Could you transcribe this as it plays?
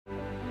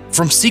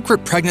From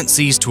secret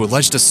pregnancies to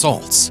alleged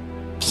assaults,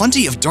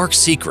 plenty of dark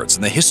secrets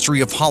in the history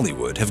of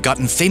Hollywood have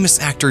gotten famous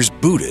actors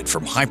booted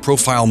from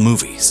high-profile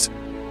movies.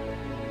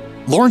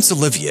 Laurence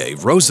Olivier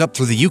rose up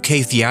through the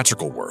UK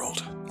theatrical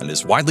world and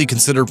is widely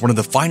considered one of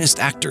the finest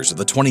actors of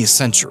the 20th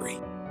century.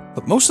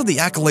 But most of the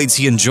accolades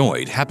he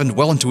enjoyed happened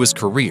well into his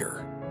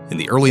career. In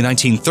the early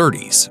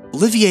 1930s,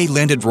 Olivier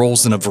landed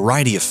roles in a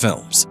variety of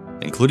films,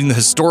 including the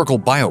historical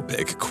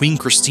biopic Queen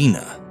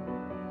Christina.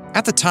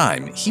 At the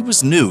time, he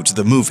was new to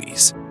the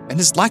movies, and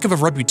his lack of a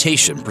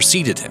reputation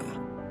preceded him.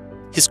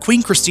 His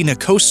Queen Christina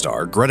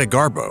co-star, Greta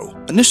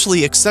Garbo,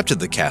 initially accepted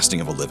the casting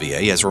of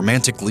Olivier as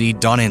romantic lead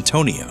Don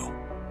Antonio,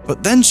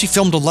 but then she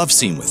filmed a love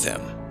scene with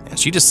him, and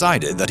she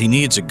decided that he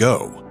needed to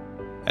go.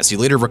 As he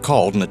later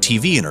recalled in a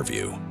TV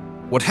interview,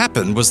 "What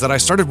happened was that I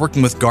started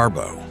working with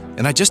Garbo,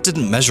 and I just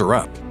didn't measure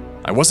up.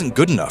 I wasn't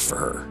good enough for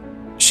her.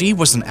 She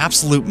was an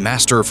absolute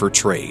master of her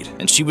trade,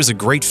 and she was a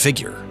great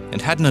figure,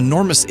 and had an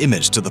enormous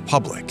image to the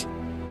public.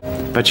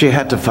 But she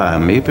had to fire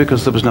me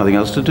because there was nothing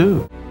else to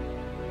do."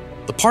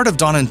 The part of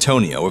Don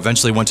Antonio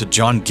eventually went to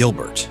John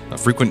Gilbert, a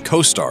frequent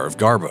co-star of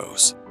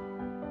Garbo's.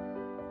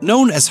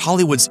 Known as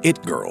Hollywood's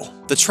it girl,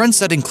 the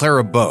trend-setting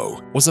Clara Bow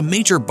was a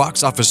major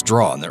box office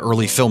draw in the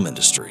early film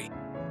industry.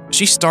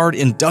 She starred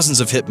in dozens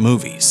of hit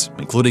movies,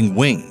 including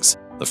Wings,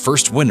 the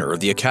first winner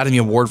of the Academy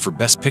Award for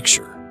Best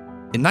Picture.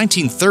 In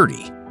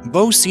 1930,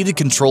 Bow ceded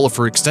control of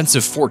her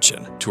extensive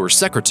fortune to her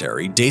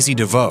secretary, Daisy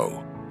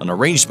DeVoe, an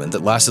arrangement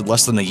that lasted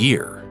less than a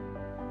year.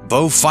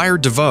 Bow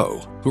fired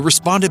DeVoe, who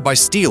responded by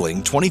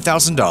stealing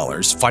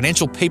 $20,000,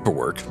 financial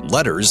paperwork,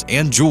 letters,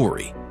 and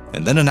jewelry,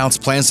 and then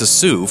announced plans to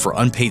sue for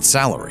unpaid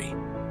salary.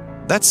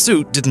 That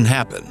suit didn't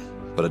happen,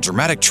 but a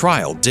dramatic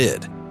trial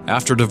did,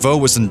 after DeVoe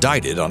was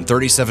indicted on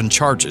 37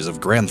 charges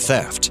of grand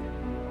theft.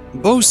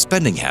 Bow's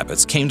spending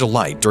habits came to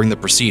light during the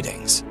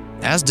proceedings,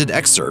 as did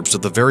excerpts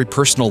of the very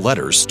personal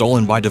letters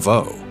stolen by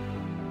DeVoe.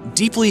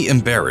 Deeply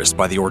embarrassed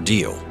by the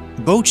ordeal,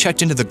 Bow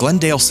checked into the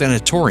Glendale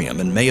Sanatorium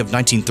in May of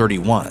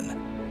 1931.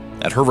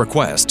 At her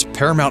request,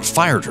 Paramount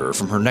fired her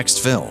from her next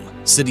film,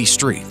 City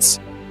Streets.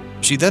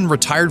 She then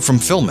retired from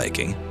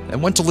filmmaking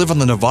and went to live on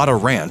the Nevada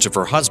ranch of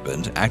her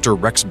husband, actor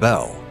Rex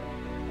Bell.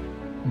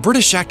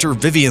 British actor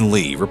Vivien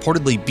Leigh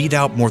reportedly beat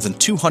out more than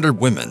 200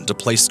 women to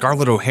play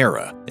Scarlett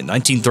O'Hara in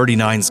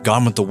 1939's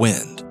Gone with the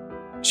Wind.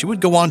 She would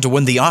go on to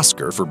win the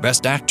Oscar for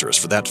Best Actress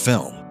for that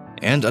film,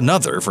 and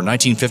another for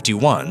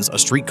 1951's A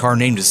Streetcar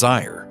Named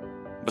Desire.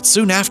 But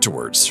soon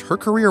afterwards, her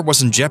career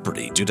was in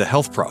jeopardy due to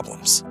health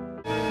problems.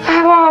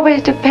 I've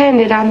always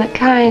depended on the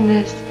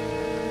kindness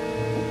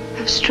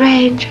of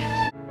strangers.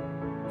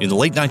 In the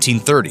late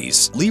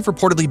 1930s, Leigh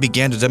reportedly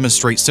began to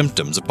demonstrate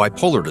symptoms of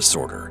bipolar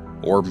disorder,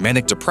 or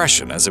manic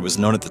depression as it was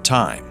known at the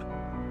time.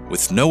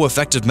 With no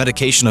effective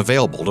medication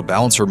available to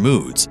balance her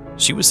moods,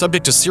 she was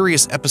subject to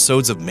serious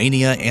episodes of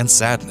mania and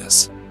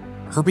sadness.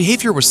 Her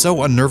behavior was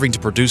so unnerving to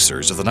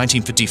producers of the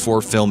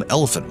 1954 film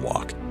Elephant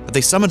Walk that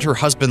they summoned her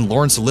husband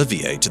Laurence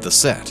Olivier to the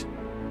set.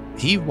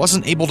 He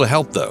wasn't able to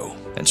help though,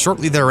 and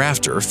shortly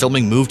thereafter,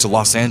 filming moved to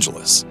Los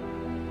Angeles.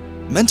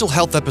 Mental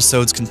health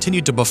episodes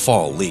continued to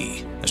befall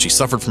Leigh, as she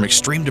suffered from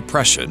extreme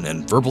depression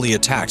and verbally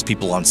attacked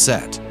people on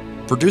set.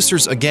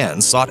 Producers again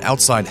sought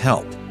outside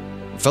help.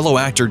 Fellow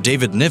actor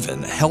David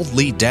Niven held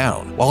Leigh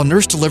down while a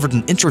nurse delivered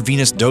an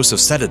intravenous dose of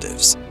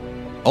sedatives.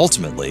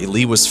 Ultimately,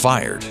 Leigh was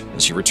fired,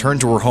 and she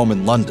returned to her home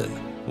in London,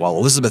 while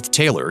Elizabeth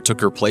Taylor took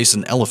her place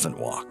in Elephant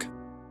Walk.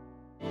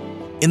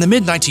 In the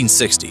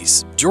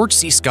mid-1960s, George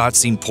C. Scott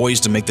seemed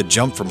poised to make the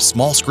jump from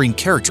small-screen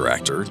character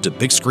actor to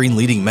big-screen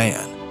leading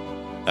man.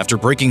 After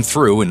breaking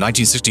through in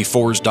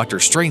 1964's Dr.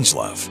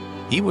 Strangelove,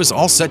 he was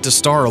all set to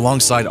star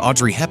alongside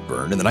Audrey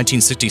Hepburn in the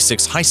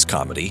 1966 heist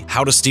comedy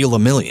How to Steal a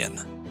Million.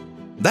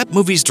 That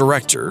movie's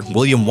director,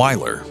 William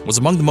Wyler, was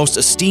among the most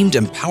esteemed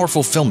and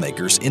powerful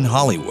filmmakers in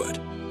Hollywood,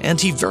 and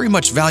he very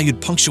much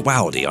valued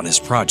punctuality on his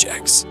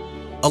projects.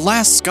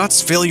 Alas,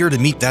 Scott's failure to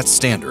meet that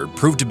standard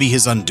proved to be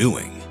his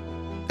undoing.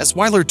 As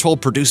Wyler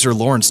told producer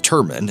Lawrence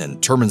Turman in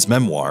Turman's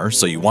memoir,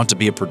 So You Want to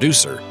Be a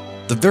Producer,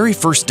 the very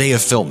first day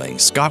of filming,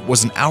 Scott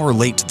was an hour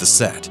late to the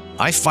set.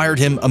 I fired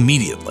him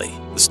immediately.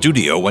 The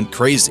studio went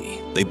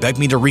crazy. They begged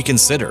me to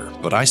reconsider,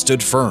 but I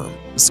stood firm.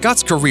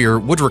 Scott's career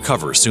would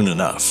recover soon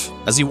enough,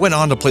 as he went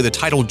on to play the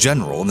title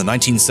general in the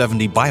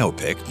 1970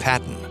 biopic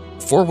Patton,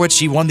 for which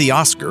he won the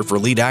Oscar for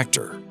lead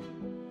actor.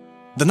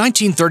 The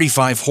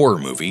 1935 horror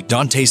movie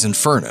Dante's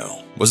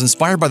Inferno was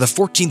inspired by the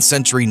 14th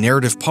century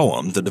narrative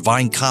poem The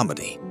Divine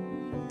Comedy.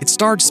 It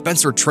starred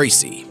Spencer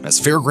Tracy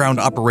as fairground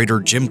operator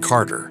Jim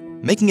Carter,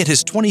 making it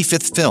his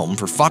 25th film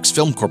for Fox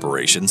Film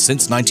Corporation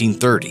since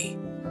 1930.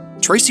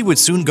 Tracy would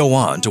soon go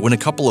on to win a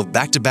couple of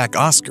back-to-back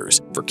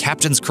Oscars for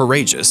Captains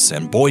Courageous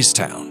and Boys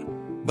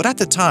Town, but at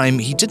the time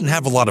he didn't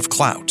have a lot of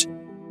clout.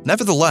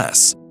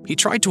 Nevertheless, he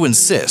tried to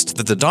insist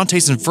that the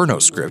Dante's Inferno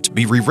script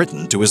be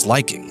rewritten to his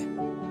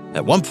liking.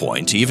 At one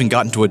point, he even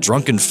got into a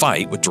drunken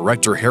fight with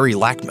director Harry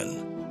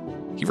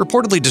Lackman. He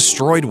reportedly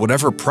destroyed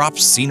whatever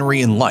props,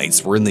 scenery, and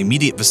lights were in the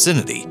immediate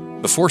vicinity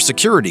before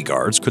security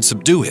guards could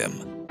subdue him.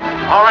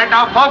 All right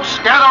now, folks,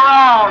 gather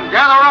around,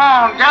 gather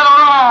around, gather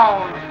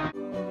around!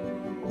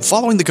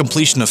 Following the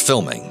completion of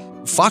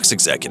filming, Fox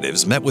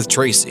executives met with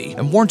Tracy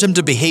and warned him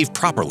to behave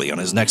properly on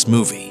his next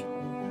movie.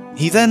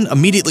 He then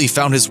immediately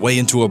found his way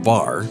into a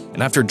bar,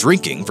 and after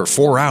drinking for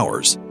 4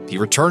 hours, he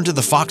returned to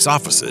the Fox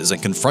offices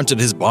and confronted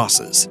his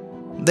bosses.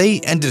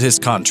 They ended his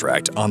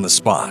contract on the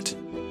spot.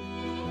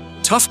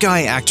 Tough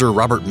guy actor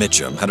Robert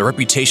Mitchum had a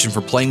reputation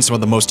for playing some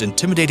of the most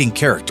intimidating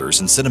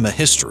characters in cinema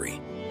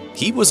history.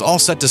 He was all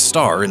set to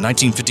star in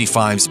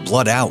 1955's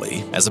Blood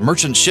Alley as a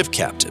merchant ship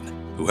captain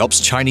who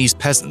helps Chinese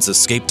peasants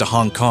escape to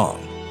Hong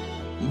Kong.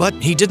 But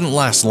he didn't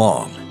last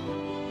long.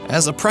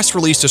 As a press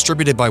release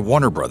distributed by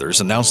Warner Brothers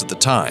announced at the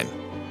time,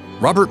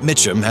 Robert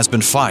Mitchum has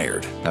been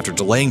fired after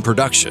delaying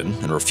production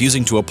and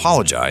refusing to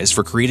apologize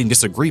for creating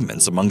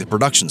disagreements among the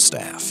production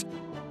staff.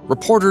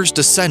 Reporters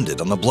descended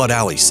on the Blood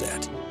Alley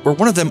set, where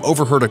one of them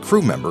overheard a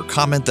crew member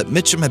comment that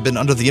Mitchum had been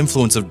under the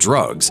influence of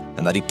drugs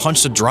and that he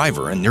punched a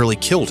driver and nearly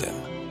killed him.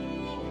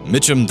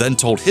 Mitchum then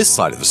told his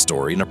side of the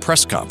story in a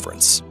press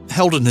conference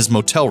held in his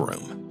motel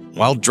room.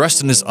 While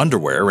dressed in his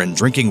underwear and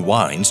drinking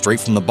wine straight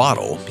from the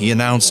bottle, he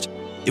announced,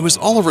 "It was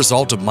all a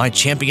result of my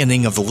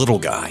championing of the little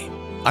guy.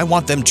 I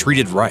want them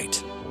treated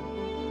right."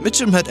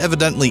 Mitchum had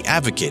evidently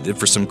advocated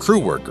for some crew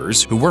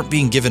workers who weren't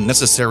being given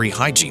necessary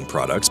hygiene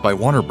products by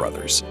Warner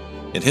Brothers.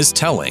 In his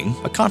telling,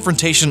 a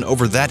confrontation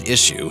over that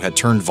issue had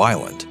turned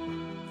violent.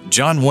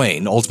 John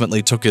Wayne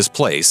ultimately took his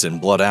place in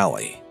Blood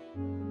Alley.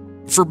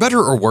 For better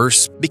or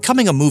worse,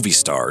 becoming a movie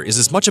star is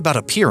as much about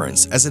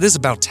appearance as it is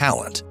about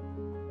talent.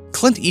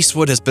 Clint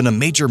Eastwood has been a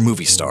major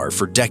movie star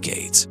for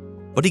decades,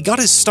 but he got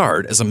his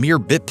start as a mere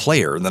bit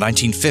player in the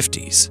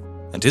 1950s,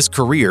 and his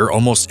career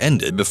almost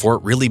ended before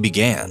it really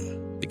began,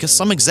 because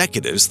some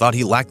executives thought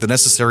he lacked the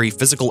necessary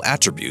physical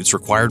attributes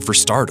required for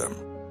stardom.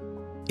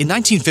 In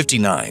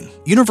 1959,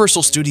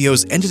 Universal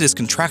Studios ended his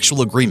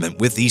contractual agreement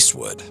with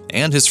Eastwood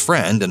and his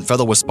friend and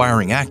fellow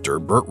aspiring actor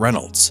Burt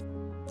Reynolds.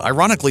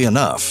 Ironically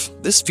enough,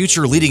 this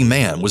future leading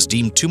man was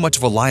deemed too much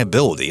of a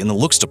liability in the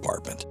looks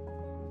department.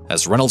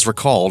 As Reynolds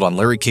recalled on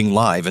Larry King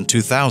Live in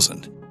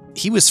 2000,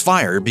 he was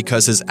fired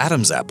because his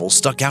Adam's apple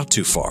stuck out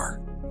too far.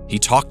 He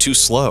talked too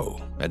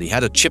slow, and he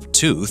had a chipped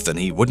tooth and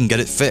he wouldn't get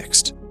it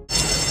fixed.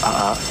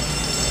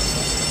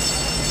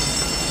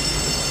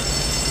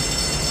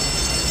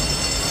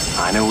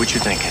 I know what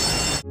you're thinking.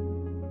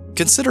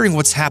 Considering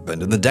what's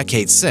happened in the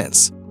decades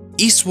since,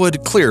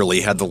 Eastwood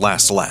clearly had the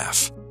last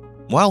laugh.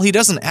 While he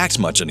doesn't act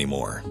much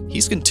anymore,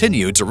 he's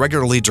continued to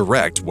regularly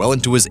direct well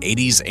into his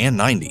 80s and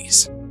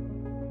 90s.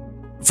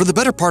 For the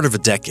better part of a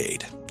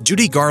decade,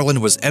 Judy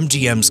Garland was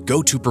MGM's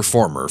go-to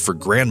performer for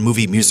grand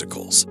movie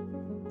musicals.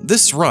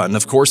 This run,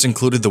 of course,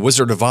 included The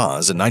Wizard of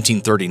Oz in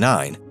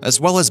 1939, as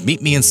well as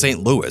Meet Me in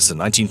St. Louis in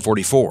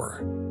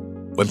 1944.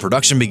 When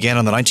production began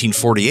on the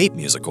 1948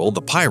 musical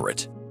The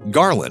Pirate,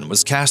 Garland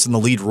was cast in the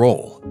lead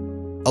role.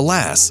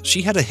 Alas,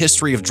 she had a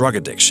history of drug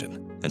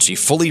addiction, and she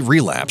fully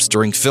relapsed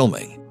during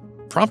filming,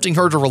 prompting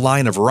her to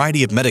rely on a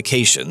variety of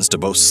medications to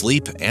both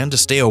sleep and to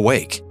stay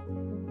awake.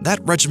 That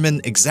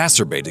regimen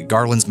exacerbated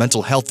Garland's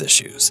mental health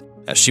issues,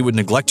 as she would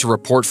neglect to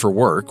report for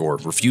work or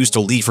refuse to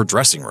leave her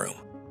dressing room.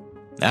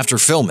 After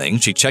filming,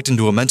 she checked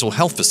into a mental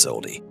health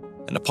facility,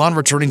 and upon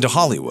returning to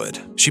Hollywood,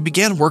 she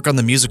began work on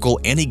the musical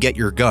Annie Get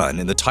Your Gun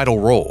in the title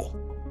role.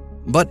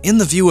 But in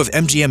the view of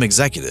MGM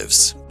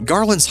executives,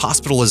 Garland's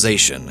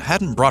hospitalization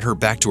hadn't brought her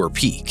back to her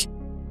peak.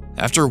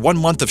 After 1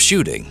 month of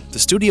shooting, the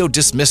studio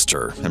dismissed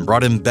her and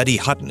brought in Betty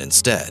Hutton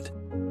instead.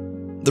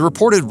 The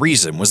reported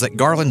reason was that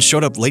Garland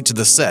showed up late to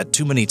the set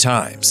too many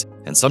times,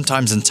 and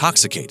sometimes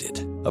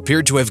intoxicated,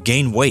 appeared to have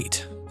gained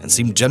weight, and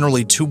seemed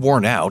generally too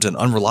worn out and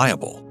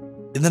unreliable.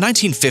 In the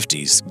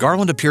 1950s,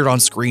 Garland appeared on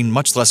screen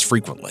much less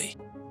frequently,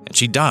 and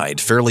she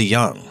died fairly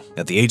young,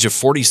 at the age of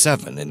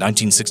 47 in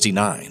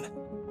 1969.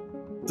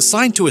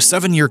 Signed to a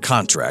 7-year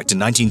contract in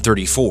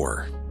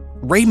 1934,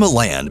 Ray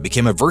Milland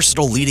became a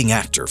versatile leading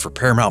actor for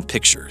Paramount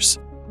Pictures.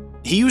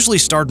 He usually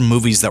starred in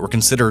movies that were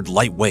considered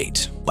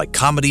lightweight, like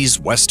comedies,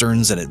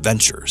 westerns, and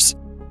adventures.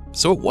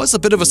 So it was a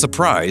bit of a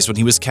surprise when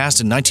he was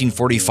cast in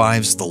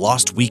 1945's The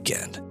Lost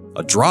Weekend,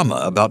 a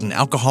drama about an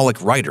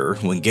alcoholic writer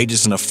who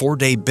engages in a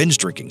 4-day binge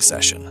drinking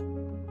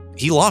session.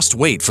 He lost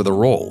weight for the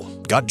role,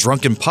 got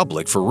drunk in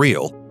public for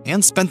real,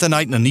 and spent the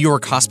night in a New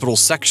York hospital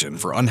section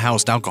for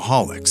unhoused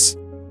alcoholics.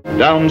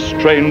 Down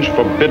strange,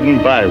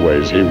 forbidden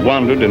byways he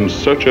wandered in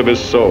search of his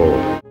soul.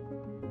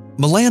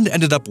 Milland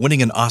ended up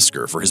winning an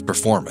Oscar for his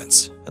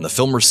performance, and the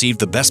film received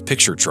the Best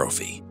Picture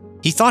trophy.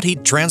 He thought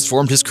he'd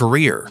transformed his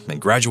career and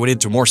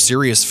graduated to more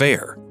serious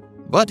fare,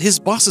 but his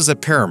bosses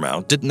at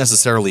Paramount didn't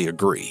necessarily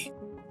agree.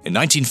 In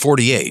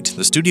 1948,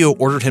 the studio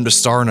ordered him to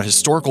star in a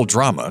historical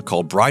drama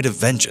called Bride of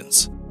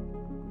Vengeance.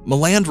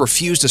 Milland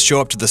refused to show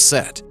up to the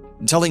set,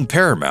 telling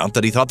Paramount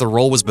that he thought the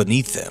role was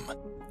beneath him,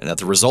 and that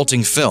the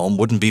resulting film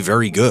wouldn't be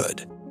very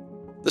good.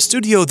 The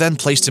studio then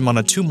placed him on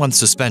a 2-month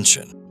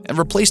suspension and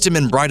replaced him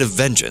in Bride of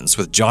Vengeance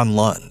with John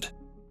Lund.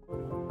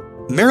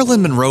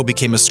 Marilyn Monroe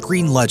became a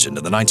screen legend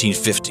in the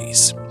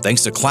 1950s,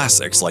 thanks to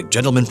classics like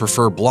Gentlemen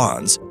Prefer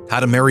Blondes, How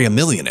to Marry a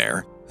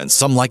Millionaire, and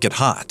Some Like It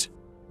Hot.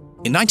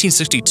 In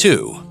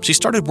 1962, she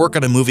started work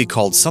on a movie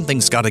called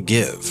Something's Gotta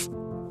Give.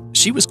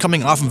 She was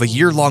coming off of a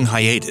year-long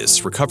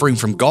hiatus recovering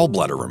from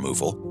gallbladder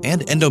removal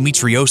and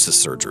endometriosis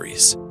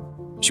surgeries.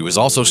 She was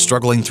also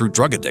struggling through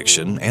drug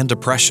addiction and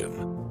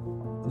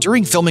depression.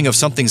 During filming of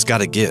Something's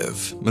Gotta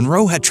Give,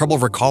 Monroe had trouble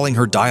recalling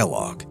her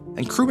dialogue,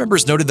 and crew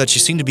members noted that she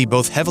seemed to be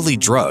both heavily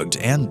drugged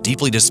and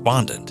deeply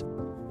despondent.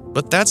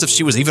 But that's if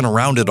she was even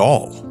around at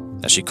all,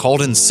 as she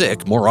called in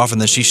sick more often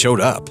than she showed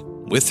up,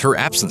 with her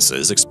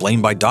absences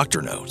explained by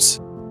doctor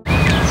notes.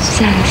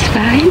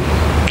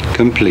 Satisfied?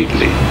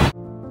 Completely.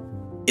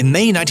 In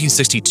May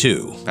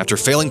 1962, after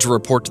failing to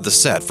report to the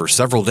set for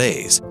several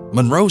days,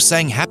 Monroe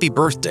sang Happy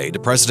Birthday to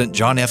President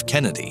John F.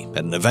 Kennedy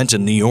at an event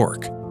in New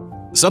York.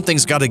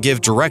 Something's Gotta Give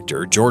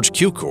director George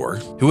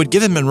Cukor, who had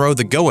given Monroe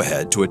the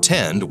go-ahead to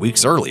attend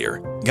weeks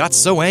earlier, got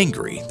so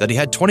angry that he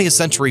had 20th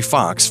Century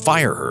Fox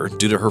fire her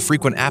due to her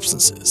frequent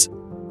absences.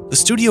 The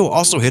studio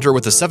also hit her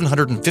with a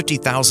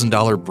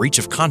 $750,000 breach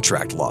of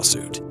contract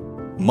lawsuit.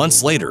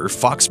 Months later,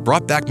 Fox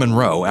brought back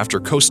Monroe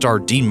after co-star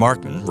Dean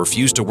Martin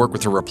refused to work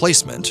with her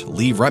replacement,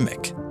 Lee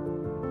Remick.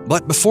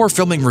 But before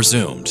filming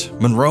resumed,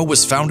 Monroe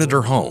was found at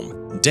her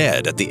home,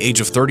 dead at the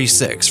age of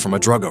 36 from a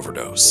drug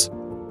overdose.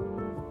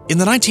 In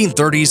the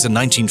 1930s and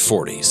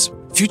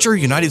 1940s, future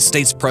United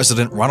States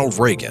President Ronald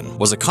Reagan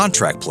was a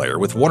contract player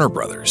with Warner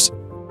Brothers.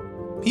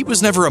 He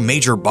was never a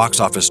major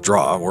box office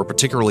draw or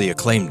particularly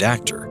acclaimed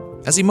actor,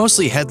 as he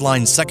mostly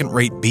headlined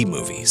second-rate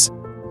B-movies.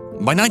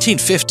 By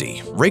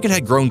 1950, Reagan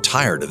had grown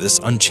tired of this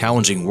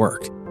unchallenging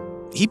work.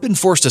 He'd been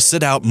forced to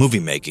sit out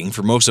movie making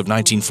for most of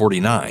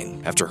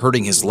 1949 after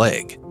hurting his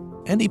leg,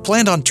 and he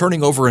planned on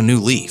turning over a new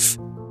leaf.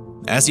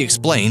 As he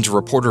explained to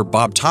reporter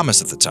Bob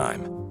Thomas at the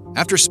time,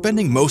 "After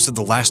spending most of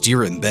the last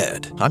year in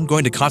bed, I'm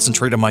going to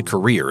concentrate on my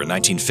career in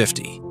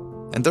 1950.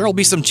 And there'll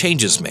be some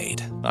changes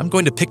made. I'm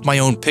going to pick my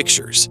own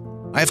pictures.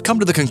 I have come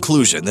to the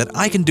conclusion that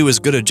I can do as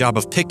good a job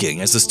of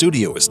picking as the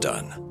studio has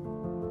done."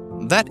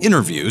 That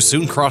interview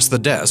soon crossed the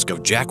desk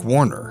of Jack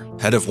Warner,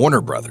 head of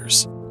Warner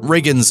Brothers,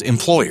 Reagan's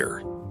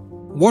employer.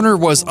 Warner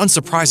was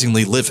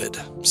unsurprisingly livid,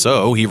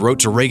 so he wrote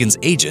to Reagan's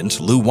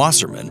agent, Lou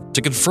Wasserman,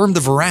 to confirm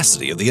the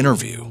veracity of the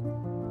interview.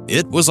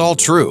 It was all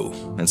true,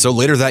 and so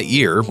later that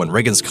year, when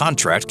Reagan's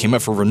contract came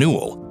up for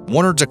renewal,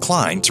 Warner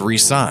declined to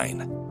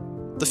re-sign.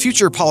 The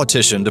future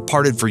politician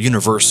departed for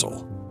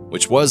Universal,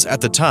 which was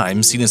at the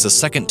time seen as a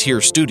second-tier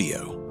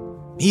studio.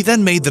 He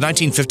then made the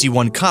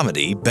 1951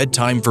 comedy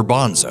Bedtime for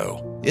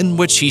Bonzo, in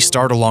which he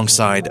starred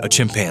alongside a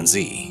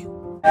chimpanzee.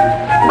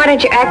 Why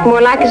don't you act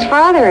more like his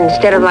father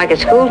instead of like a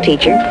school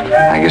teacher?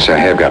 I guess I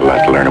have got a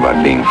lot to learn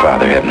about being a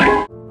father, haven't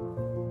I?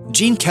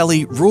 Gene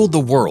Kelly ruled the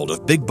world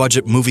of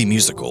big-budget movie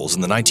musicals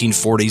in the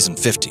 1940s and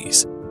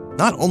 50s.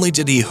 Not only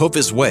did he hoof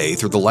his way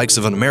through the likes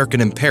of An American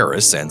in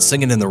Paris and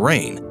Singin' in the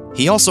Rain,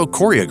 he also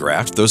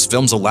choreographed those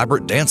films'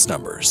 elaborate dance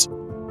numbers.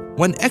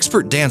 When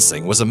expert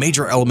dancing was a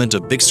major element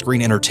of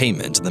big-screen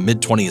entertainment in the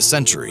mid-20th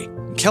century,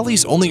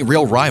 Kelly's only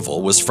real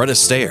rival was Fred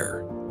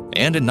Astaire.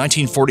 And in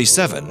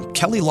 1947,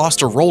 Kelly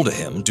lost a role to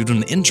him due to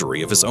an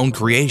injury of his own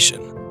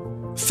creation.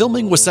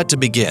 Filming was set to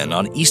begin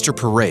on Easter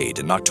Parade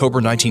in October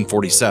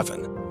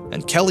 1947,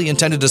 and Kelly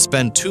intended to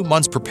spend 2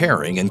 months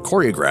preparing and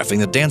choreographing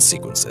the dance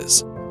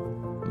sequences.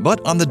 But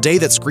on the day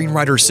that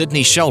screenwriter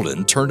Sidney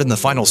Sheldon turned in the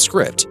final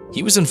script,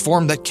 he was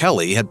informed that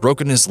Kelly had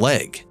broken his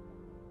leg.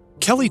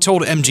 Kelly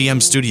told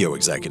MGM studio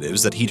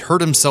executives that he'd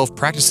hurt himself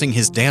practicing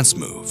his dance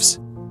moves.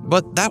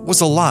 But that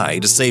was a lie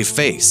to save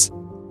face.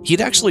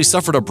 He'd actually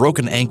suffered a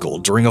broken ankle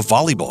during a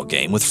volleyball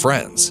game with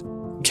friends.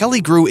 Kelly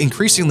grew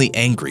increasingly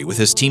angry with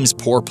his team's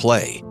poor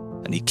play,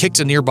 and he kicked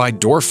a nearby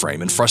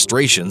doorframe in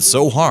frustration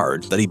so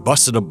hard that he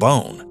busted a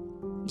bone.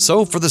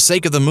 So, for the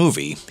sake of the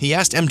movie, he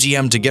asked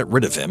MGM to get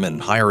rid of him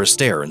and hire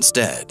Astaire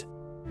instead.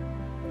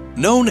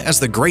 Known as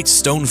the Great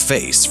Stone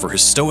Face for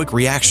his stoic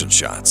reaction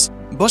shots,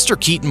 Buster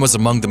Keaton was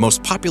among the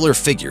most popular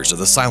figures of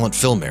the silent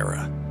film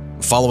era.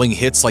 Following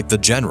hits like The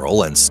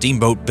General and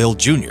Steamboat Bill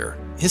Jr.,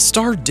 his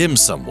star dimmed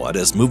somewhat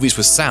as movies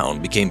with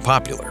sound became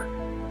popular.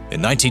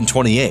 In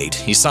 1928,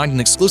 he signed an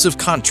exclusive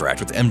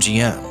contract with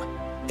MGM.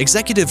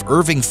 Executive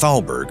Irving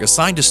Thalberg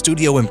assigned a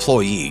studio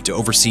employee to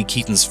oversee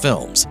Keaton's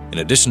films, in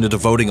addition to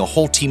devoting a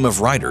whole team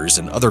of writers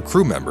and other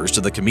crew members to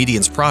the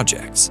comedian's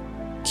projects.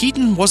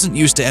 Keaton wasn't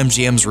used to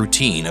MGM's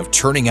routine of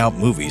churning out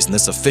movies in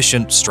this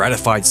efficient,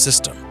 stratified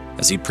system,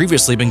 as he'd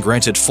previously been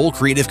granted full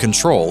creative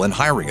control and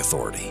hiring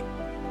authority.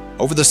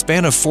 Over the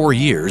span of 4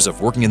 years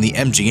of working in the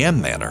MGM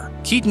manner,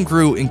 Keaton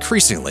grew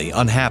increasingly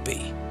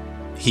unhappy.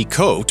 He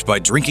coped by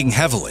drinking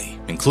heavily,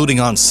 including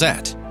on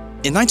set.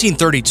 In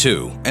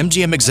 1932,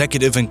 MGM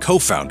executive and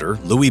co-founder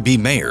Louis B.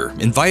 Mayer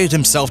invited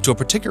himself to a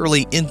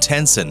particularly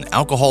intense and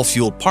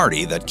alcohol-fueled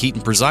party that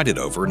Keaton presided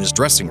over in his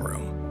dressing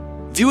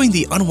room. Viewing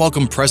the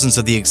unwelcome presence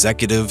of the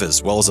executive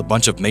as well as a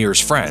bunch of Mayer's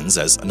friends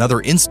as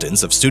another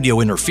instance of studio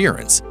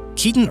interference,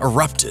 Keaton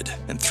erupted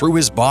and threw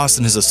his boss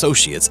and his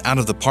associates out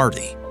of the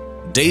party.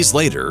 Days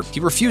later, he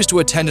refused to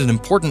attend an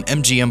important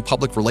MGM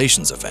public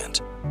relations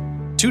event.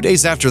 2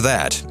 days after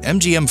that,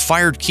 MGM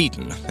fired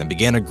Keaton and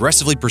began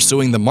aggressively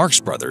pursuing the Marx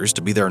Brothers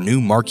to be their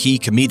new marquee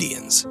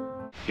comedians.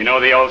 You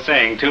know the old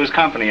saying, two's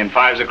company and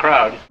five's a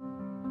crowd.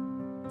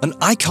 An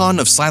icon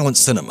of silent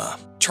cinema,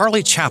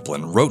 Charlie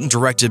Chaplin wrote and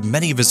directed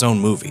many of his own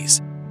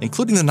movies,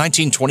 including the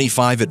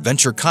 1925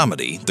 adventure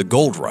comedy The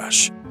Gold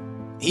Rush.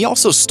 He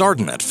also starred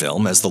in that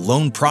film as the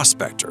Lone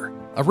Prospector,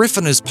 a riff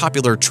on his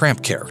popular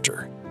tramp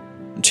character.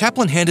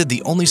 Chaplin handed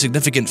the only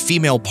significant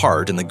female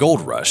part in The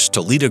Gold Rush to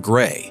Lita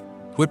Grey,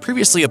 who had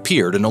previously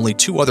appeared in only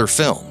 2 other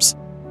films.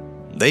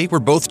 They were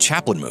both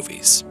Chaplin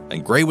movies,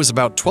 and Grey was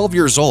about 12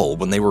 years old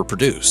when they were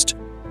produced.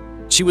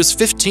 She was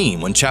 15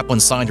 when Chaplin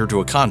signed her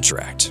to a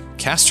contract,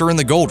 cast her in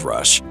The Gold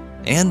Rush,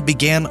 and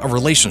began a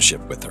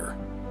relationship with her.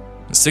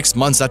 6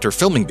 months after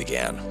filming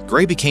began,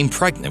 Grey became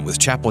pregnant with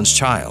Chaplin's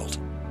child.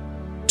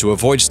 To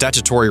avoid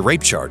statutory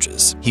rape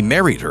charges, he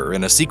married her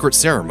in a secret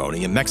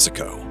ceremony in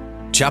Mexico.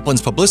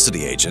 Chaplin's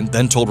publicity agent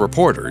then told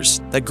reporters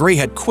that Grey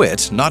had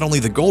quit not only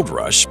The Gold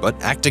Rush, but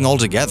acting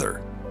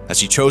altogether, as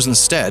she chose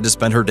instead to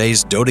spend her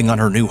days doting on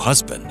her new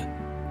husband.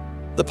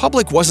 The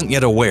public wasn't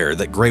yet aware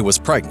that Grey was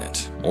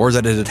pregnant, or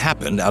that it had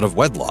happened out of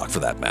wedlock for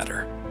that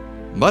matter.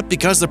 But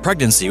because the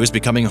pregnancy was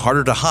becoming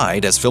harder to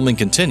hide as filming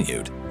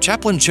continued,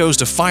 Chaplin chose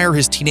to fire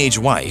his teenage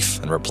wife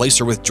and replace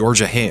her with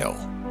Georgia Hale.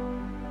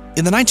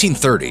 In the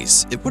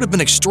 1930s, it would have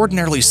been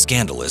extraordinarily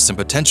scandalous and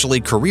potentially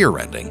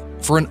career-ending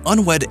for an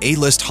unwed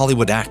A-list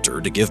Hollywood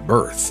actor to give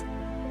birth.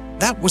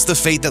 That was the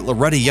fate that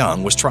Loretta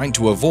Young was trying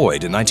to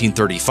avoid in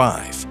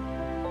 1935.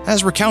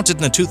 As recounted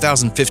in a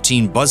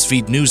 2015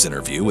 BuzzFeed News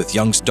interview with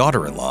Young's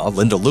daughter-in-law,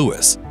 Linda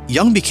Lewis,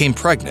 Young became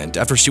pregnant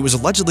after she was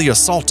allegedly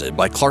assaulted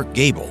by Clark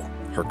Gable,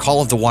 her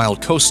Call of the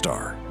Wild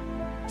co-star.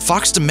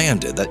 Fox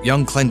demanded that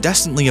Young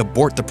clandestinely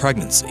abort the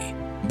pregnancy,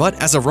 but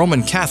as a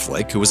Roman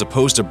Catholic who was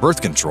opposed to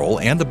birth control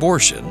and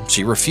abortion,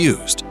 she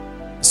refused.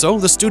 So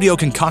the studio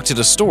concocted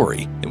a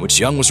story in which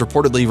Young was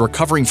reportedly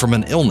recovering from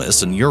an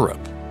illness in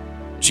Europe.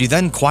 She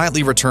then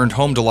quietly returned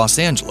home to Los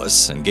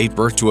Angeles and gave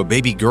birth to a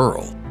baby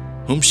girl,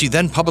 whom she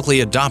then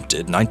publicly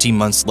adopted 19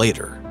 months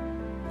later.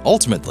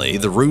 Ultimately,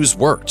 the ruse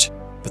worked,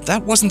 but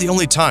that wasn't the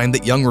only time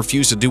that Young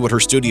refused to do what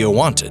her studio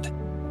wanted.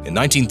 In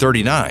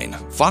 1939,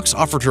 Fox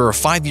offered her a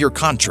 5-year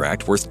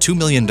contract worth $2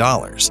 million,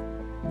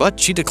 but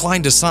she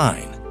declined to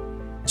sign.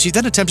 She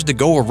then attempted to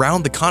go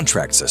around the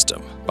contract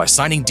system by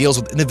signing deals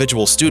with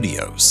individual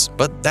studios,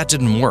 but that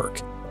didn't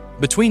work.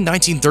 Between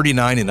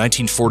 1939 and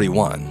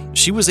 1941,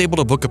 she was able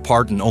to book a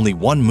part in only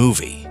 1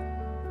 movie.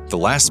 The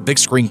last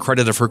big-screen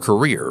credit of her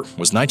career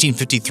was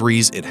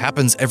 1953's It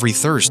Happens Every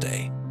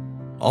Thursday,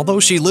 although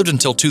she lived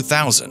until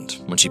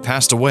 2000, when she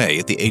passed away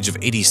at the age of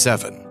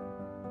 87.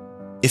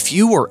 If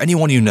you or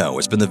anyone you know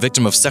has been the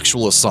victim of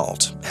sexual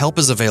assault, help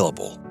is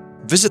available.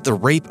 Visit the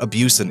Rape,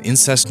 Abuse, and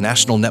Incest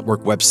National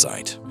Network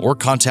website or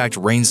contact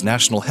RAIN's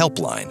National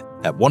Helpline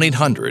at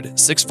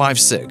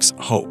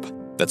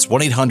 1-800-656-HOPE. That's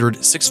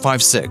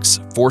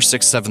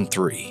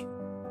 1-800-656-4673.